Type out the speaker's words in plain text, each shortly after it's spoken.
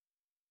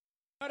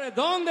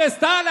¿Dónde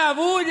está la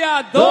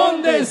bulla?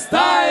 ¿Dónde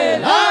está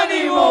el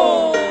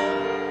ánimo?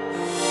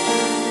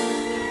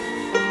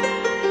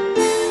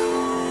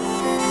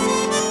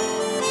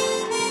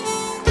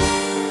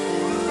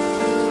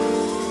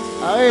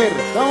 A ver,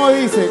 ¿cómo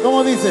dice?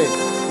 ¿Cómo dice?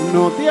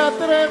 No te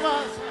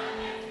atrevas.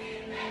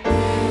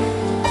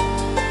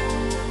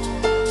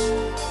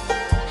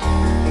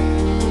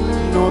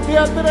 No te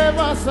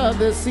atrevas a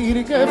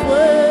decir que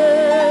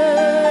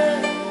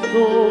fue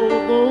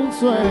todo un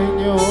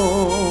sueño.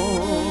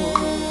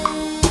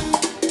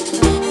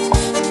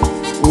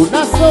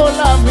 Una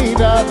sola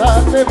mirada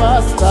te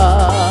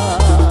basta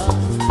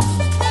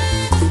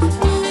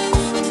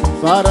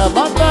para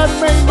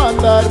matarme y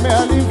mandarme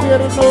al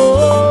infierno.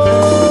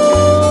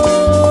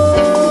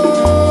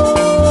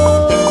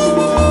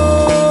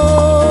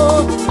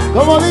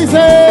 Como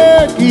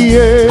dice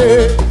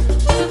QUIEN.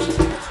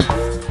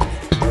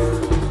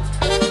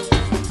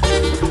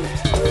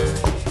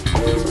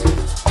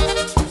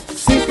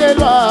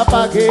 Lo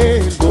apagué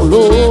el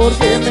dolor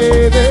que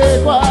me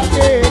dejó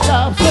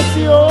aquella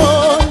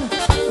obsesión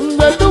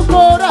de tu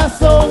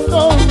corazón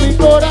con mi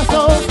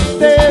corazón,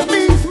 de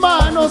mis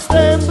manos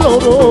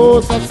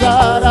temblorosas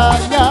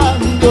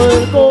arañando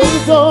el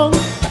corazón.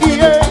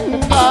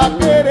 ¿Quién va a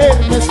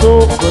quererme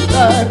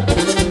soportar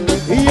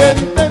y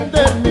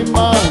entender mi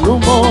mal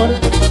humor?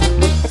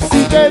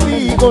 Si te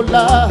digo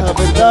la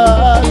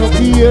verdad, no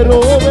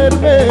quiero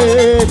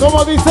verme.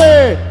 ¿Cómo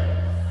dice?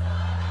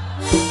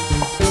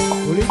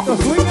 Listo,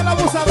 swing el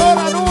abusador,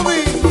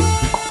 Anubi.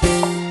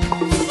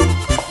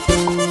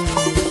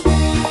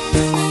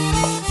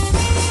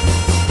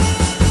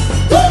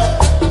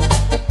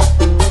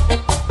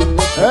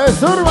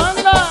 Es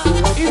Urbanda.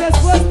 Y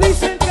después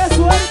dicen que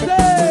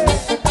suerte.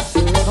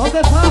 No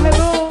te fajes,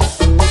 no.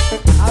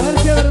 A ver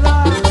si es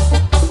verdad.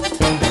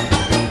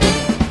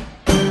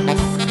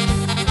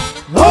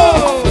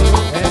 ¡Oh!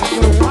 El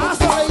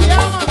grupazo le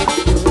llama.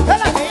 De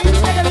la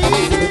gente que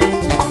dice.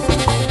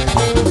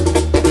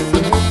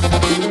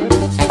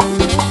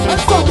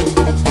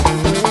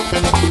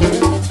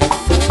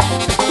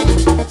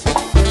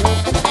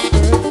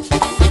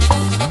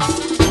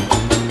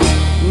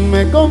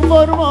 Me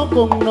conformo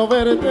con no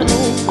verte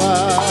nunca.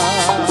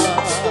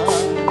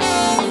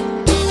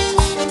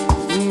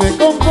 Me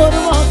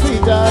conformo si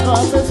ya no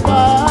haces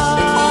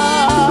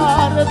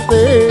parte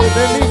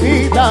de mi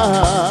vida.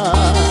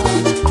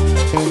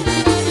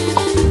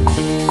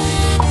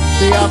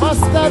 Te ha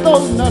bastado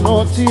una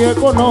noche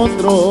con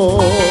otro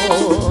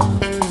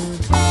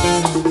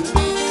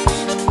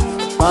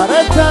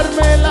para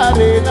echarme la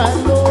arena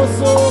en los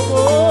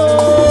ojos.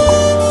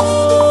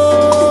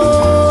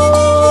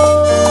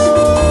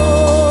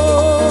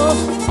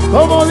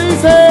 Como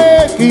dice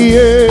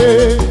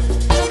QUIEN.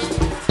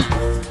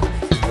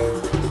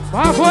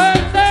 ¡Más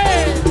fuerte!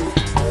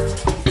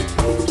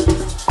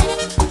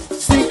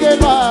 Sí que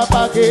lo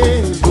apagué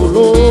el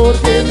dolor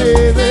que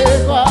me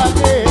dejó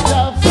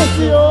aquella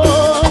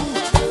obsesión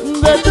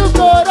de tu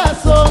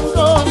corazón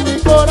con mi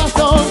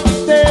corazón,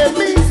 de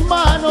mis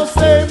manos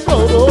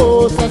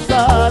temblorosas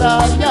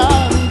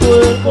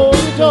arañando el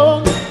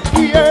colchón.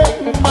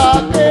 ¿Quién va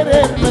a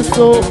quererme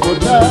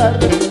soportar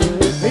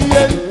y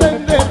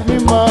entender mi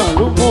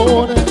mal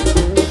humor?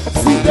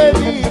 Si te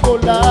digo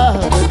la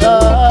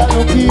verdad,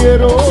 no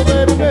quiero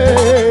verme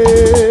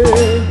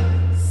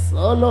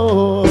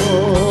solo.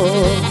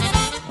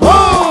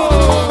 ¡Oh!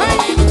 ¡Ay!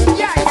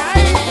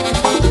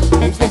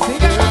 Y que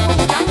sigan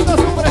aumentando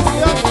su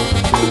presión.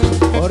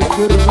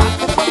 Porque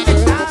Urbanda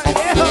está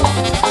viejo.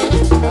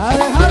 A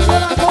dejarse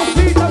la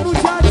cosita,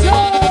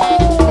 muchachos.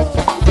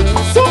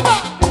 ¡Suma!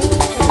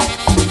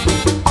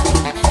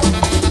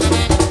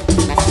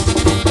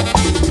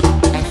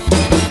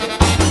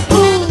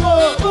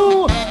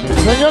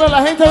 Señora,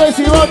 la gente de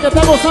Vivo que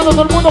está gozando,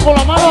 todo el mundo con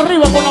la mano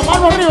arriba, con la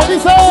mano arriba,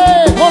 dice,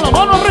 con la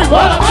mano arriba,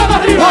 con la mano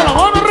arriba, con la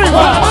mano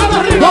arriba, con la mano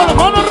arriba, con la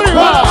mano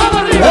arriba, con la mano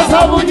arriba.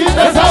 Esa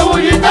bullita, esa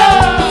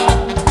bullita.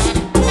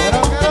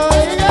 Quiero que lo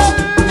digan.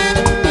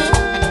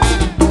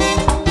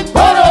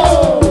 ¡Pero!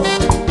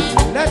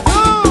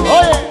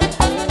 Oye,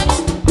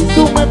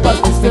 tú me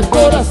partiste el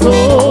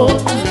corazón,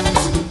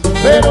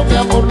 pero mi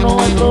amor no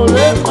hay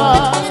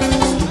problema.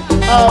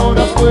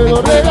 Ahora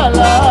puedo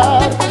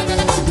regalar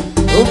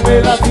un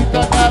pedacito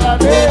a cada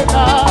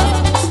nena.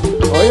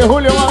 Oye,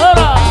 Julio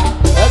Madera,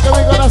 es que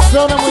mi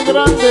corazón es muy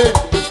grande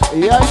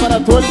y hay para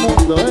todo el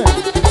mundo,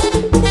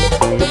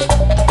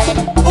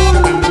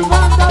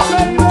 Urbanda,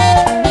 baby.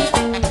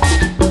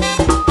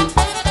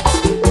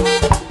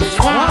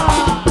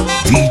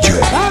 DJ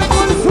 ¡Dame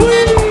el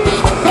swing!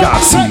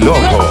 Casi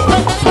Loco.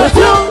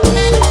 ¡Presión!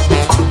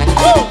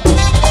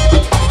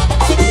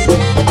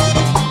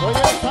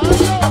 Oye,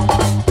 Sandro,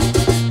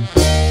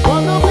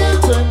 cuando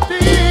pienso en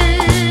ti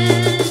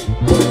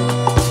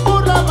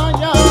por la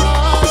mañana,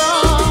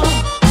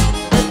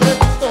 me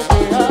pregunto qué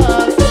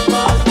hace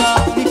falta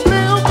y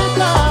creo que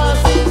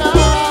casi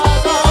nada.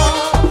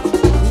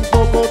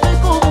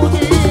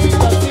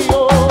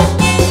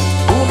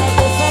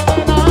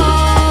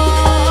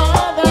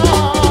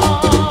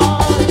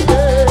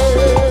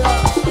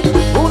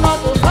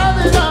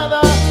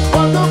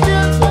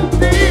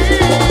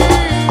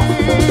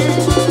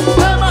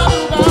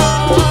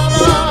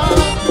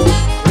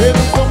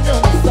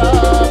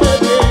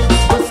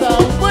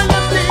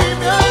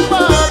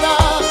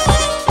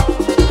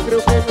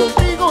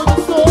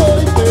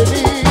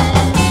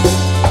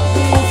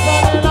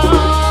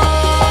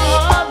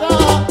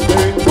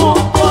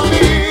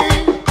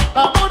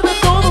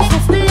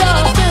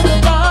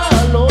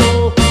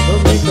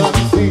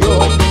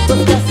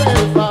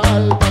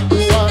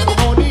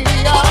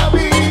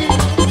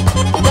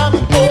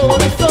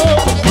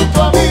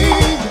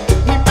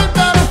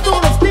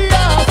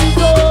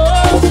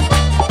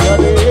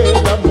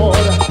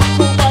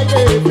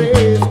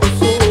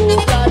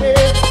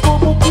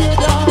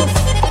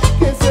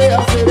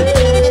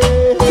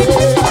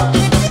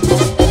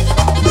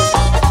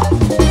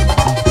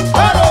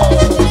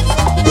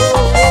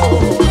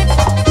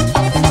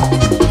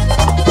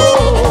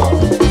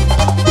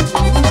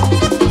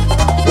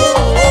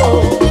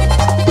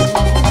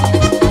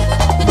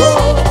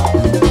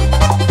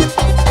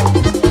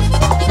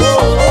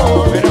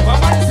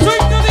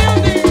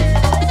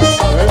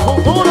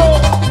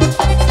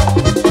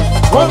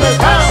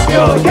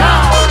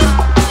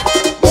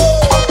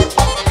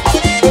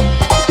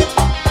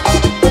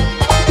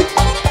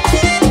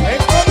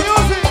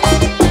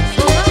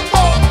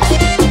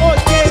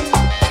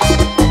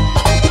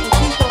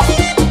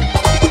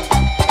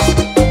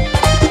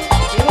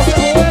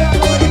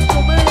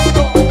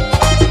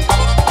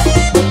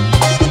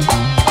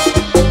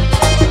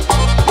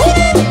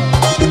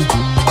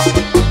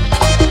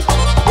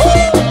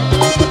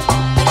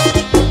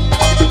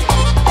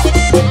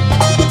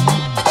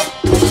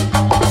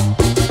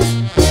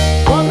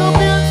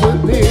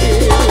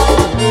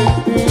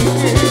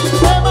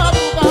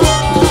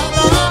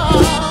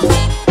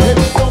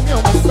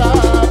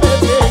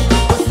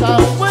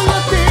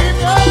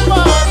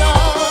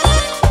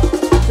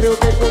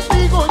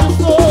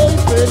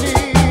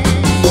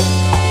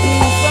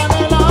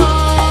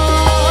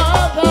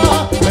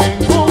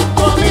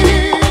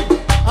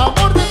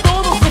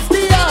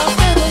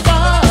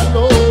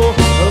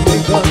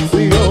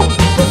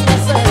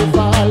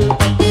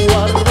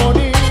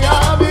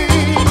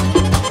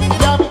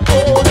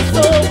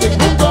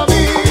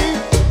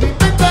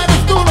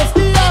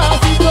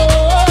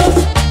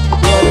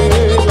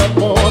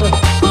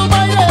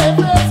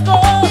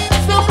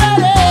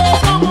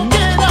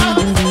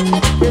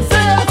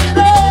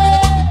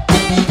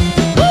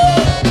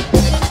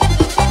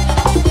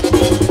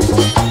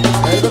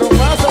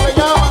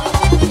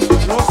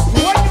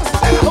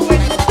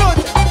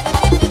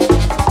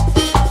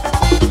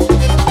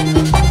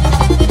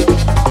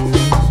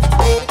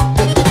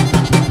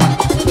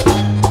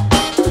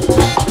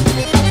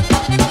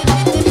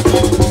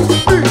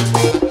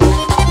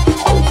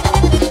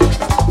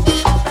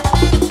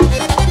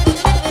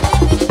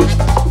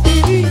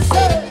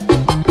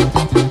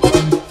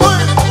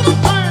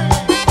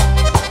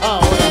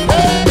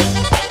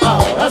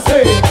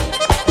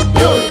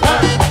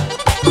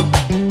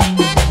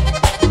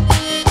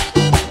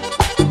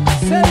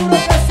 Seguro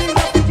que sí,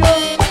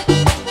 Rapillón.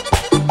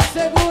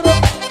 Seguro,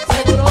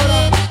 seguro ahora.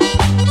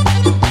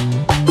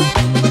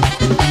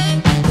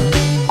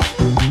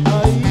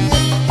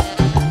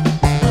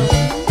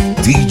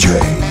 DJ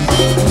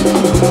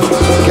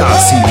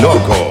Casi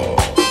Loco.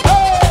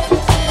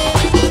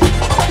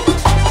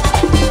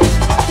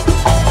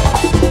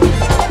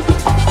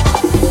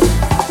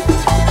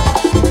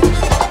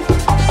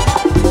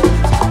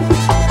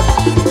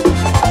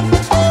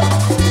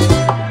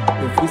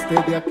 Te fuiste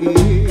de aquí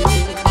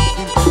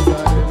sin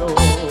pensarlo.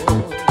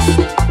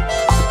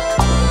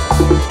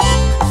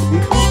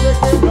 Dijiste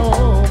que no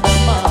me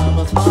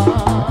amabas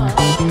más.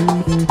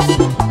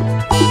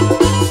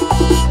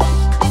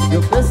 Yo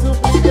te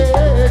supliqué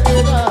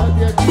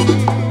quedarte aquí.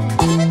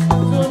 Yo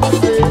no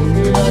sé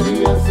qué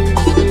haría sin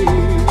ti.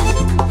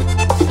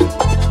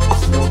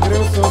 No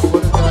creo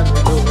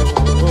soportarlo.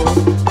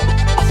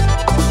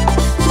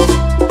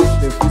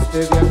 Te fuiste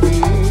de aquí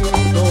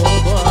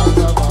todo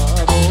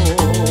acabado.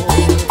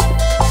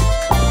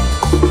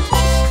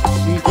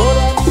 Y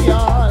llora mi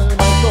alma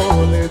en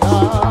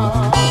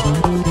soledad.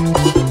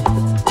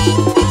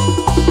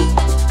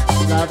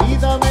 La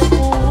vida me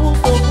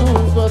puso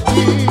junto a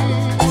ti.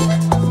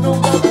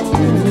 Nunca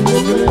pude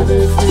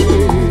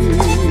predecir.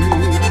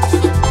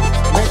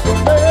 Me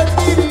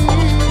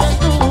convertiría en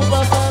tu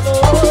pasado.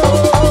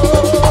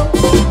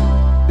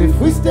 Te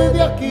fuiste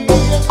de aquí,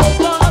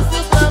 encontraste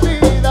otra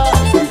vida.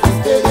 Te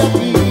fuiste de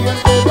aquí,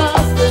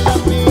 enterraste la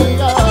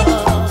mía.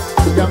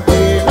 Y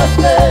aunque no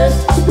estés,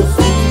 yo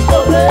sigo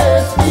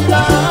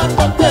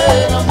respirándote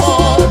el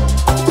amor.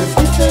 Te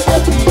fuiste de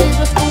aquí,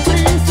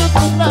 descubriste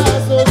tus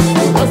brazos.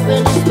 Borraste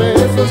mis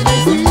besos, me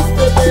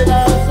hiciste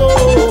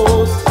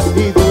pedazos. Y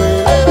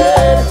duele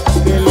ver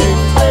que le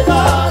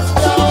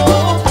entregaste a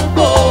otro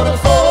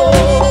corazón.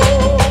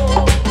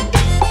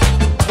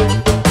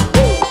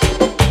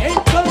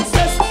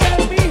 Entonces, ¿qué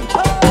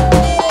dijo?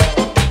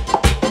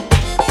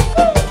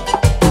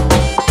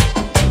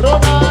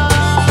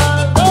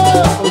 Ronaldo,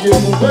 oye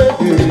mujer,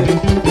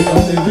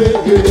 déjate ver,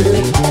 oye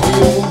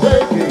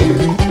mujer,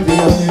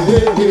 déjate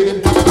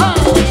ver. ¡Ah!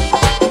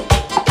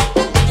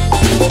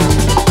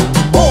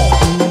 ¡Oh!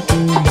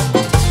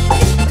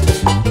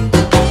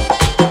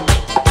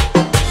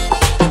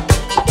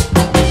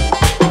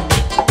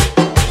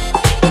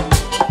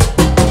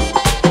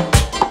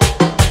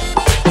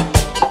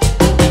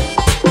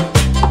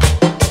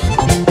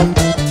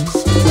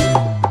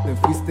 Te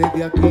fuiste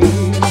de aquí,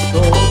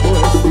 todo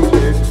es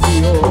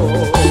silencio.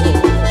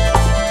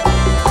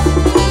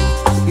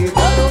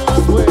 Quedaron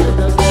las huellas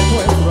de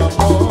nuestro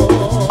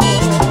amor.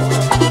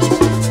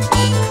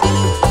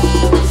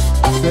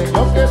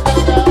 Señor, que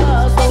te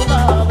abrazo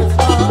una vez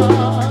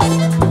más.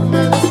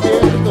 Me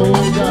despierto y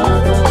ya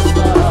no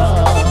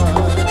estás.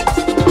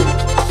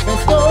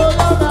 Estoy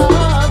a la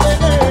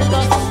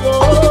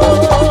denegación.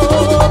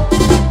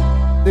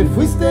 Te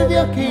fuiste de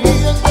aquí,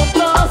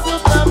 encontraste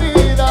otra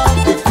vida.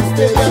 Te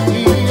fuiste de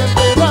aquí,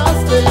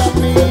 enterraste la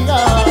mía.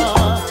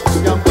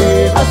 Y aunque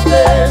no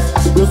estés,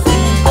 yo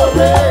sigo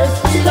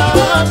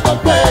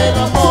respirándote el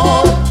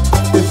amor.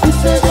 Te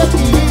fuiste de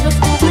aquí,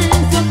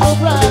 descubriste otros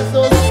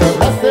brazos.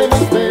 Borraste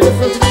mis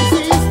besos, me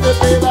hiciste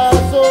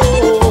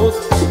pedazos.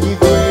 Y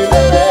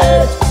duele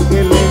ver que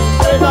le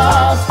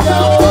entregaste a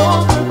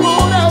otro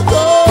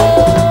corazón.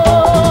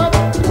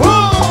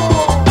 ¡Oh!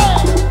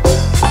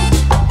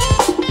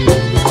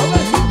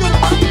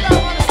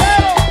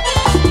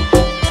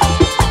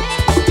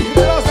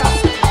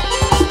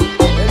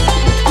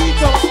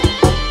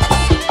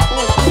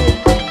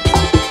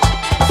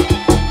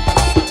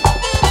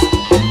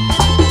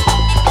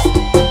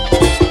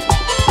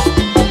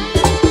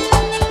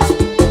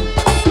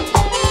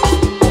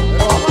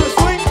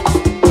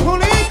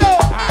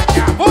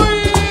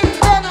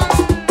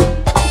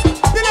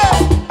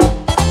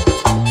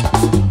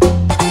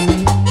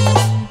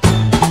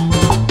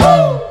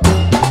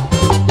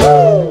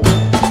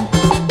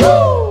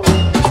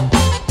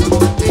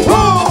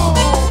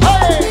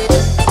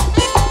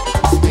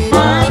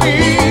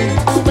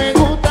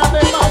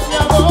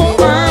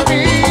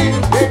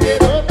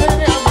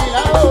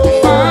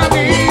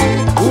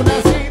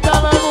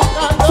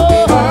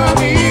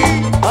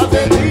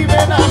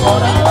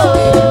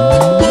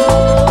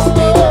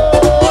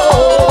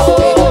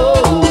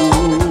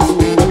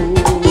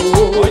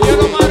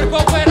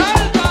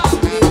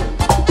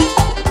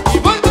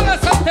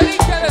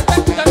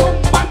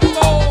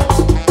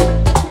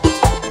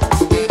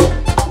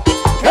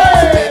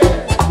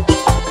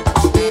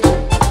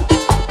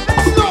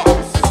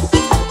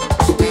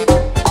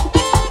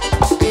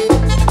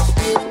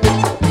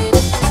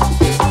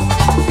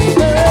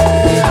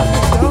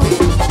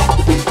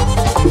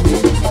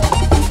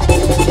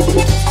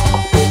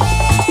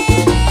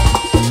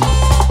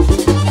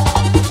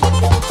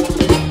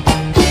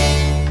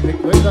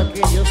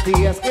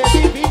 días que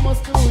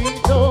vivimos tú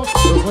y yo,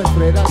 lo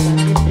nuestro era tan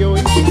limpio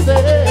y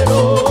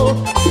sincero.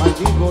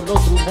 Maldigo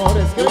los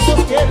rumores que hoy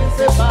nos quieren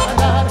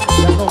separar.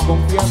 Ya no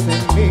confías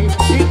en mí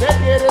y te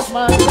quieres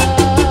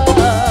matar.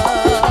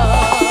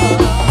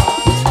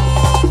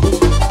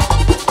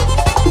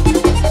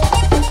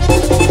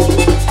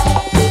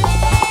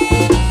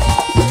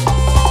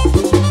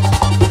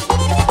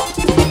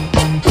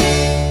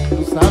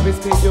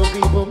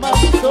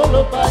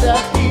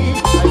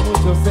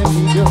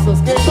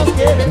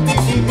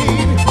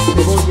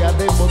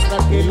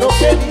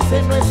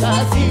 ese no es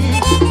así,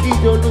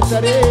 y yo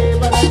lucharé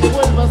para que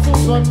vuelvas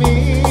junto a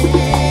mí.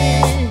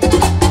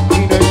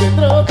 Y no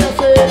encuentro que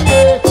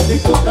hacerme sin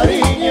tu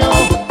cariño,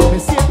 me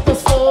siento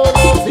solo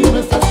si no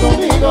estás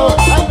conmigo.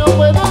 Ay, no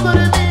puedo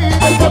dormir,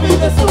 esta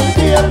vida es un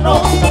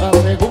infierno, cada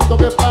segundo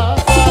que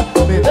pasa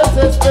me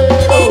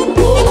desespero.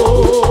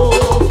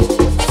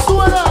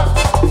 Suena,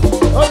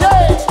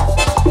 oye,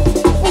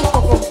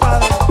 Punto,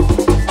 compadre.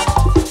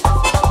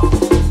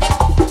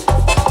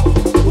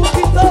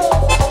 Puntito.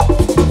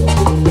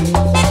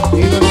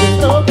 y no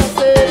encuentro que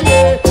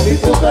hacerme sin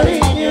tu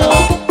cariño,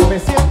 me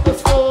siento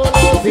solo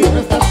si no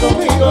estás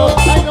conmigo.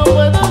 Ay, no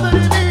puedo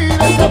dormir,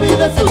 esta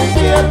vida es un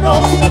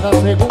infierno, cada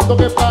segundo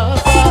que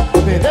pasa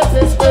me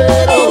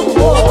desespero.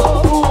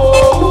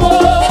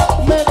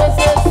 Me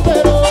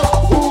desespero,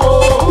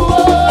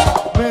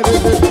 me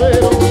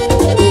desespero.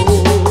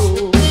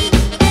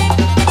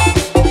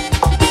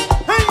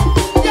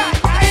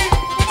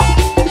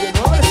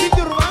 Llegó el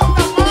sitio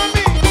Urbanda,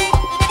 mami.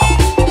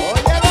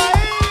 Óyelo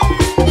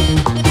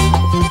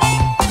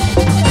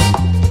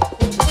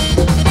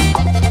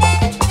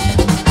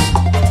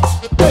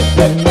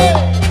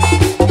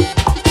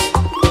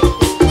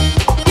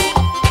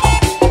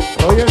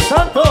Oye, el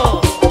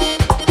santo,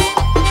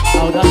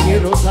 ahora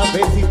quiero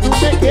saber si tú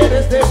me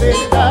quieres de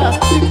verdad,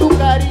 si tu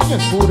cariño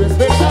es puro, es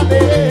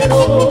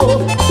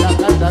verdadero. La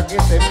carta que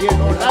te envié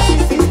no la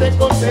quisiste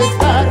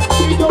contestar,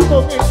 y yo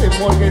con ese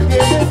amor que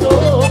tienes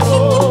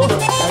otro.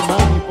 Ay,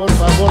 mami, por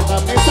favor,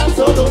 dame tan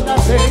solo una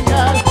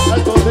señal,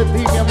 algo de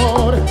ti, mi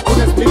amor,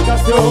 una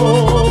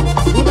explicación,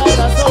 una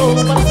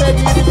razón para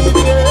seguir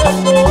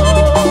viviendo.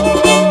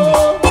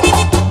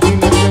 Y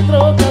no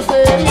encuentro que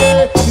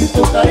hacer sin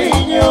tu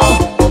cariño,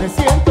 me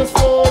siento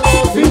solo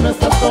si no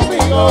estás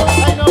conmigo.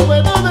 Ay, no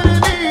puedo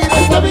dormir,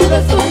 esta vida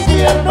es un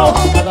infierno,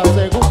 cada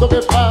segundo que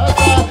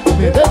pasa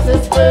me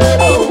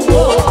desespero.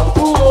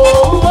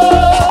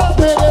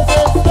 Me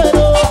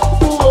desespero.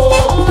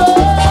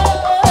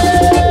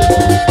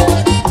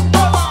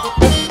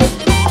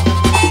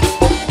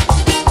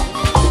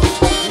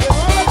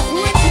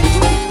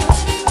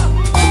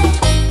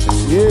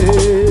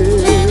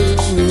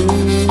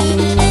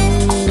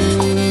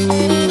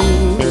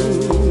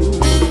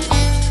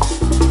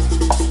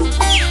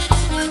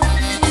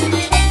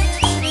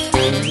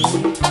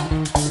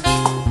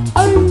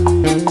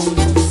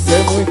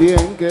 Sé muy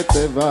bien que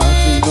te vas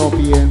y no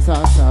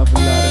piensas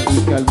hablar, y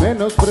que al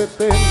menos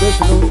pretendes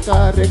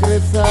nunca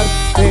regresar.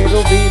 Pero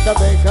vida,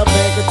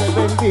 déjame que te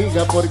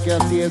bendiga, porque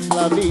así es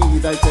la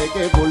vida y sé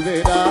que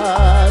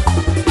volverás.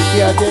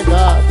 Que ha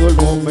llegado el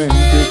momento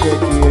y que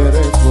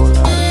quieres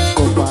volar,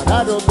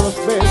 comparar otros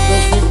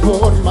besos, mi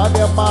forma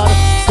de amar.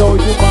 Soy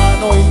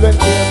humano y lo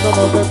entiendo,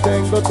 no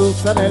detengo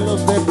tus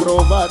anhelos de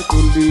probar tu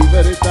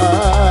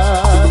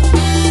libertad.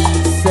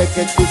 Sé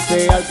que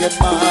existe alguien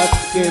más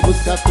que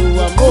busca tu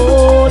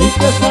amor y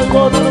que es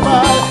algo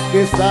normal,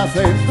 que estás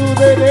en tu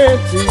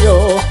derecho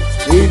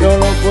y no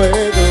lo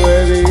puedo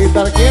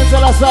evitar. ¿Quién se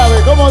la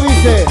sabe? ¿Cómo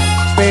dice?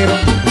 Pero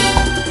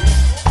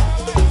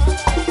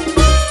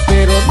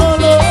no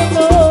lo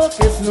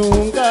toques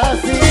nunca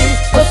así,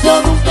 pues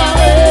yo nunca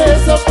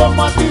beso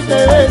como a ti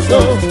te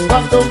beso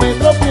cuando me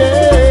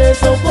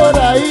tropiezo por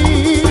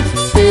ahí.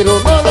 Pero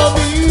no lo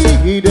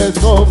mires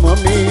como a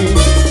mí,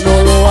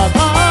 no lo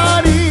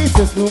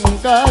acaricies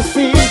nunca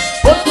así,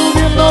 por tu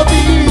bien lo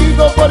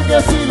digo,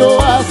 porque si lo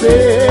haces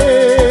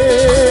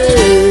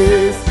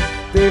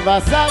te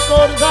vas a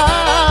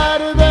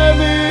acordar de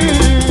mí.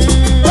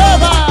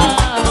 ¡Eva!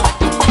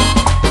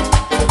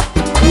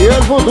 Y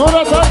el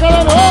futuro saca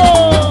la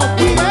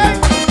noche.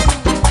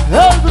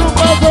 El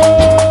grupazo,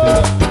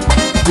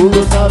 tú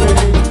lo sabes,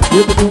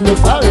 yo que tú lo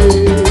sabes.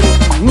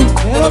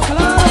 Pero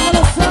claro que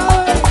lo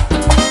sabe.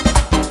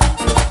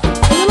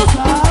 Ellos lo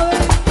saben.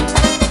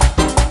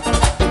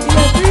 Y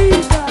lo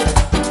pica.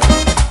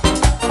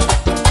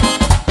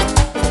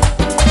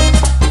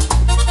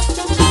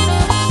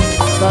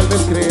 Tal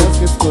vez creas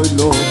que estoy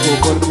loco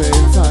por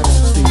pensar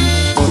así,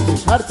 por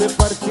dejarte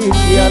partir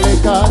y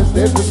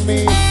alejarte de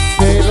mí.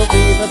 Pero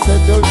vida, se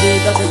te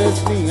olvida que eres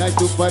mía y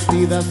tu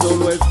partida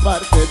solo es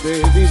parte de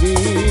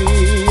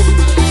vivir.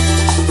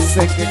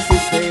 Sé que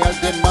existe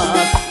alguien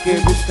más que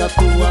busca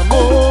tu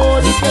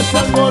amor y que es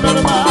algo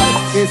normal,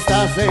 que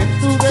estás en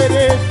tu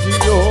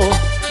derecho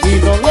y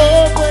no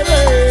lo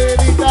puede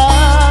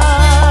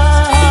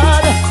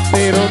evitar.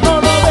 Pero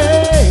no lo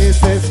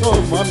beses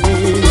como a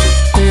mí,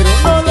 pero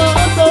no lo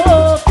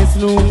toques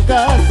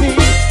nunca así,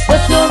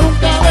 pues yo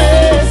nunca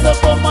beso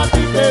como a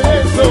ti te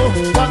beso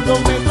cuando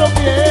me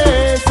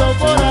tropiezo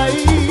por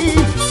ahí.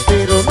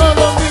 Pero no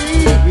lo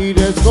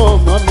mires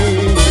como a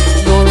mí,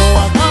 no lo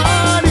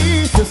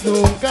acaricies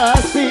nunca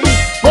así,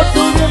 por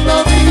tu bien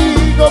lo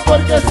digo,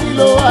 porque si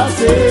lo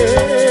haces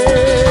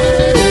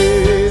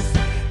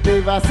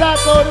te vas a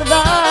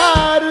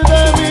acordar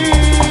de mí.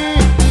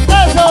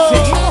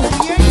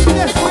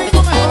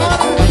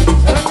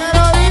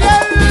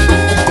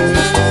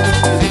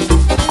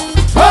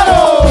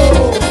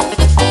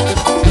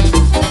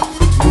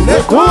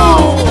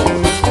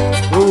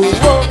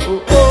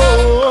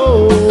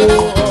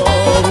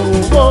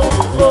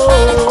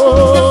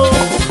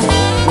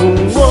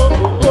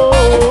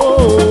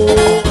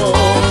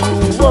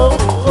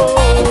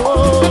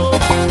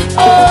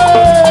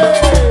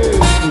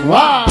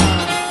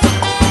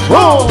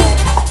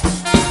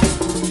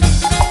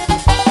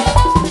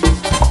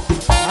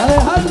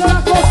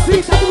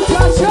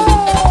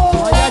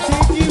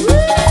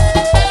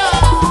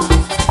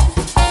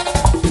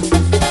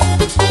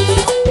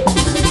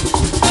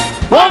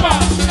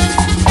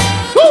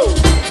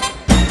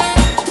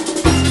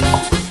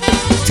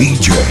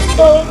 DJ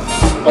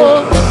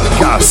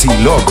Casi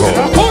Loco.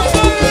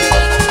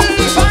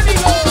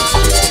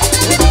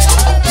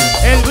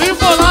 El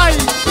Vivo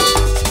Live,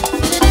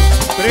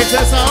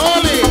 Princesa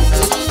Oli,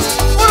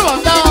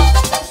 Urbanda.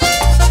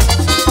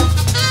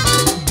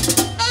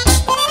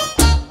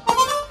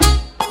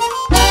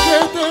 ¿Qué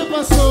te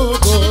pasó,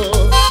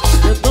 vos?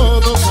 Que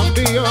todo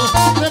cambió.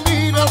 Te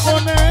miro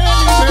con él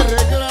y me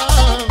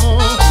reclamo,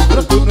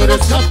 pero tú no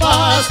eres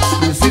capaz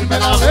de decirme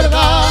la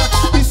verdad,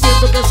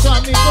 diciendo que soy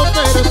amigo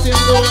pero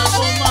siendo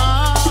algo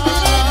más.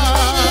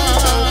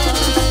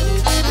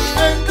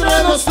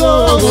 Entre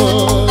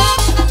nosotros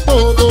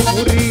todo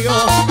murió.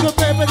 Yo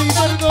te pedí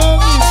perdón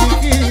y si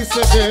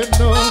quise que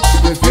no,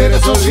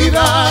 prefieres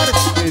olvidar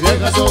y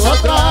dejas todo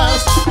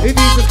atrás y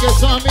dices que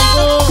soy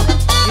amigo.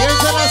 ¿Quién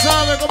se la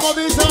sabe? Como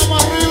dice,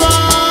 vamos arriba.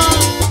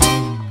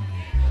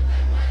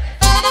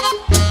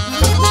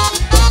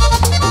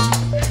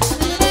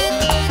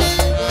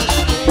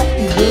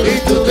 Y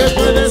tú te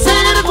puedes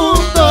ir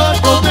junto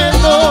con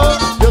él, no,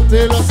 yo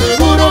te lo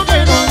aseguro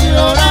que no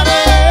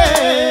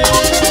lloraré.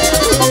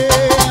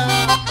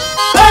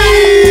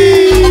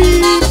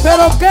 ¡Ay!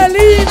 ¡Pero qué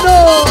lindo!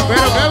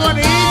 ¡Pero qué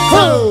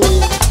bonito!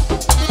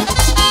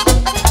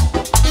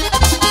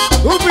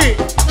 ¡Upi!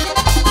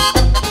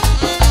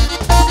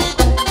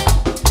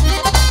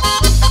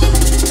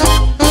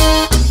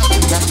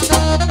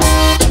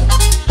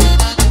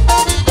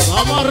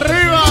 ¡Vamos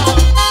arriba!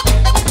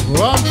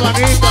 ¡Juan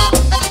Panita!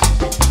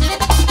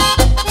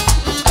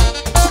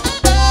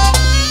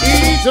 Y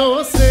yo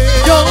sé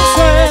que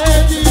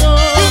yo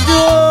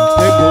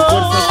tengo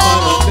fuerzas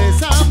para el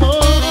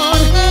desamor.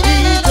 Y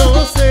yo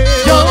sé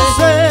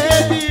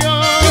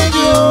que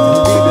Dios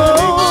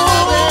me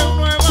daré un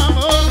nuevo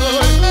amor.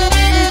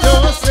 Y yo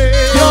sé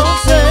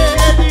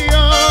que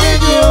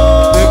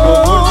Dios tengo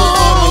fuerzas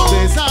para el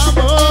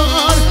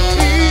desamor.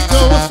 Y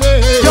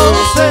yo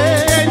sé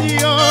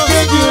que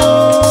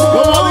Dios,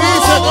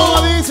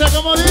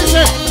 como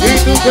dice, y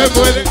tú que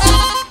puedes.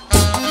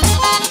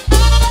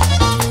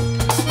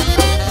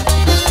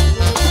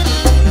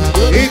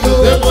 Y tú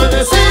te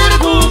puedes ir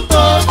junto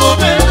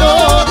con él,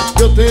 no,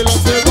 yo te lo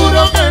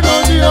aseguro que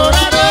no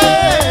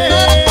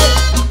lloraré.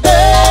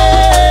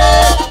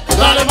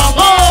 ¡Dale,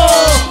 mamá!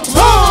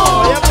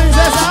 Oye,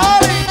 Princesa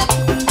Oli,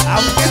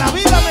 aunque la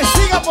vida me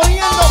siga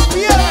poniendo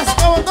piedras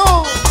como tú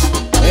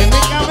en mi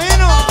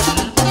camino,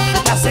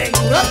 te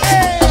aseguro que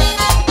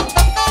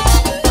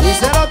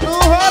díselo tú,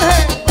 Jorge.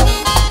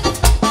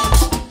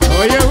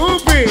 Oye,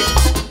 Gupi,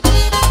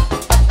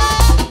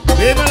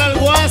 dímelo al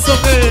guaso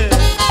que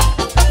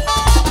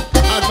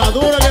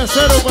armadura de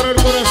acero para el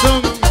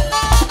corazón.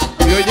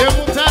 Y oye,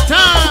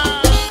 muchacha,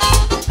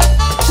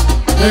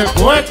 te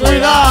puedes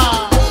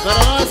cuidar. Pero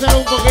vamos a hacer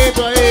un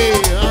poquito ahí,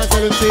 vamos a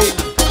hacer un chin.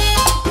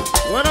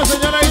 Bueno,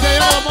 señoras y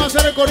señores, vamos a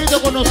hacer el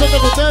corito con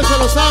nosotros, que ustedes se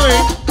lo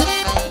saben.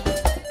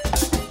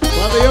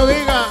 Cuando yo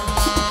diga,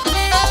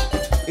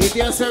 y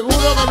te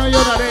aseguro que no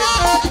lloraré.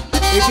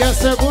 Y te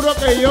aseguro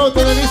que yo,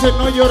 ustedes dicen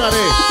no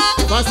lloraré.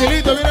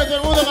 Facilito, viene todo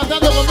el mundo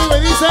cantando conmigo y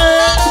dice,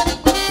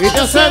 y te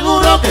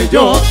aseguro que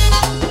yo,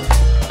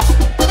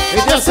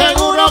 y te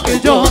aseguro que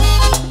yo,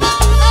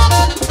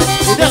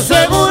 y te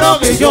aseguro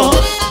que yo,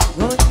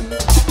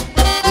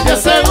 y te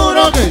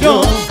aseguro que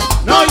yo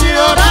no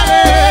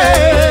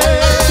lloraré,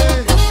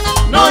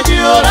 no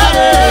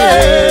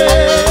lloraré,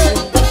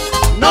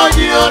 no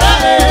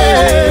lloraré.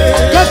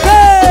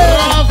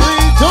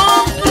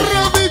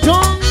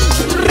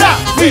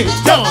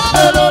 Rafichón,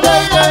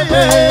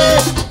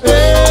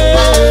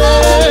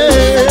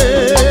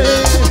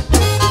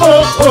 oh,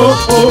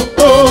 oh,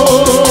 oh,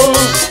 oh.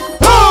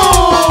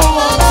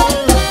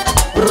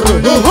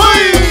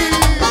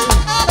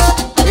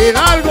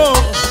 Hidalgo,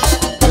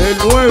 el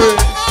 9.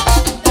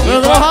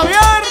 Pedro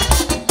Javier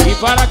y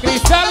para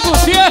Cristal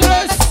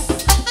Gutiérrez,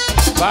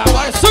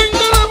 vamos al swing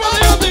de la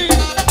Madrid.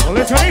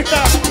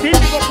 Coleccionista,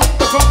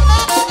 típico.com.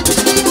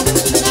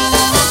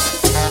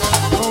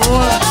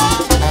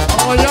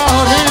 Vamos ya,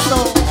 Jorgito.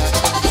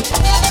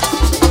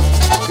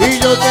 Y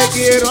yo te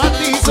quiero a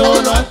ti,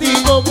 solo a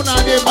ti, como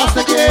nadie más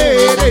te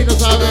quiere. Y no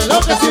sabes lo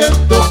que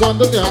siento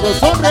cuando te hago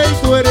sonreír.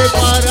 Tú eres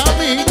para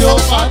mí, yo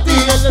para ti.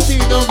 El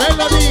destino me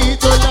lo ha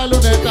dicho en la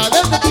luneta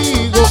del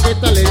testigo, que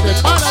esta letra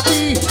es para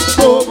ti.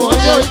 Como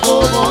yo y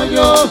como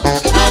yo,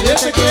 nadie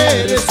te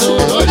quiere,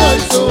 solo yo y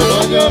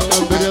solo yo.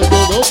 Cambiaría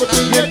todo por ti,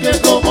 y es que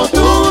como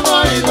tú no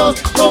hay dos,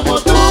 como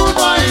tú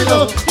no hay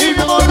dos. Y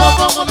mi amor lo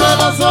pongo de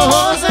los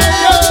ojos,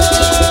 Señor.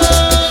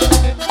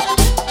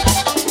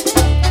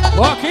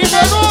 Joaquín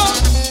llegó.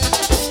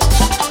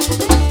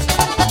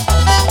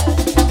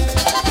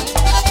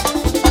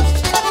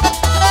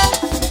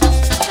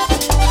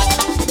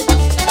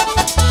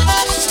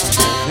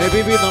 He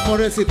vivido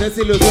amores y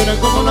desilusiones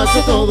como lo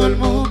hace todo el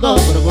mundo,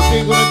 pero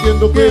contigo no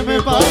entiendo qué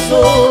me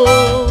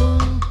pasó.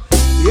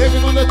 Y es que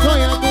cuando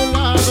estoy a tu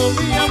lado,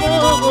 mi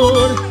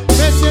amor,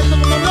 me siento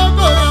como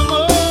loco de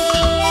amor.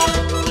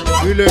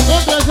 Y le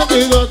encontré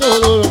sentido a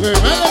todo lo que me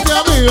decía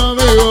mi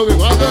amigo, que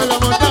cuando el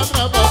amor te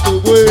atrapa tú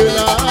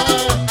vuelas.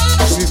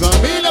 Mi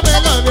familia me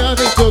lo había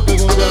dicho, que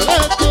con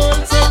esto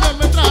el Señor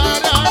me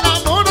traerá al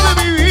amor.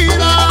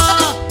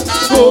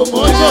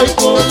 soy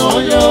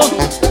como yo.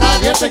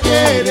 Nadie te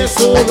quiere,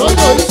 solo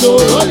yo y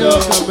solo yo.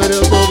 Cambiaré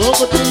todo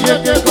por ti, y es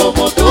que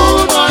como tú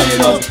no hay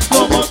dos,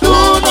 como tú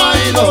no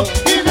hay dos.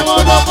 Y mi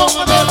amor lo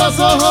pongo de los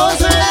ojos.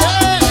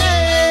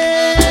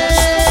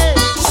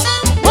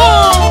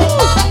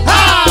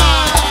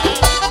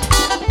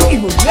 Y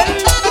muy bien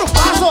el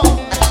trupazo.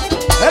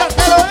 Pero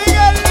te lo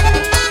diga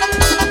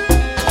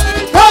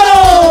el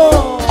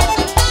coro.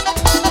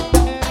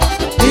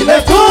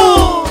 Dile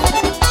tú.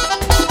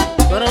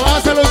 Pero va a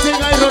hacerlo sin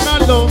ahí,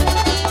 Ronaldo.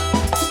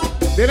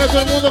 Viene todo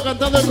el mundo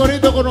cantando el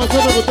corito con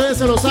nosotros, que ustedes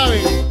se lo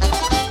saben.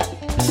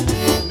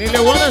 Ni le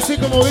voy a decir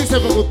como dice,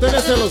 porque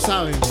ustedes se lo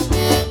saben.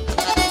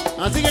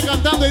 Así que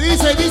cantando y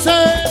dice,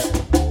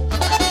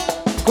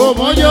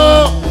 como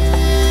yo.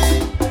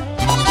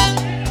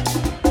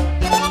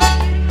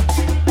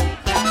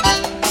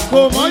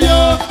 Como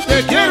yo,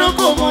 te quiero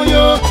como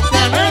yo. Te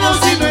anhelo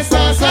si no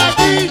estás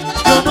aquí.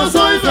 Yo no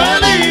soy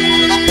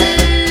feliz.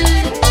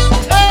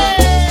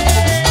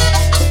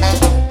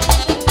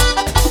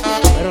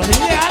 Pero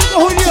dile algo,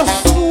 Julio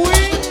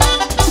Swing.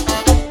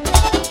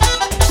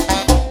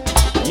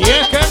 Y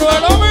es que no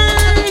es lo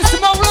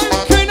mismo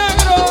blanco y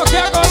negro que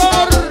a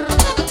color.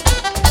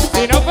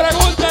 Si no,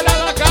 pregúntale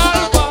a la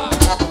calva.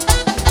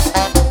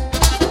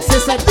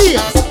 César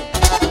Díaz,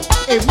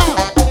 hermano.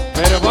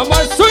 Pero vamos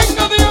al swing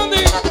de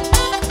Andy.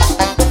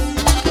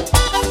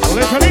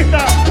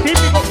 Coleccionista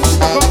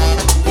típico.com.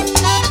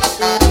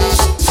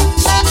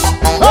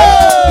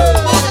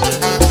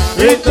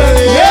 Y te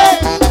dije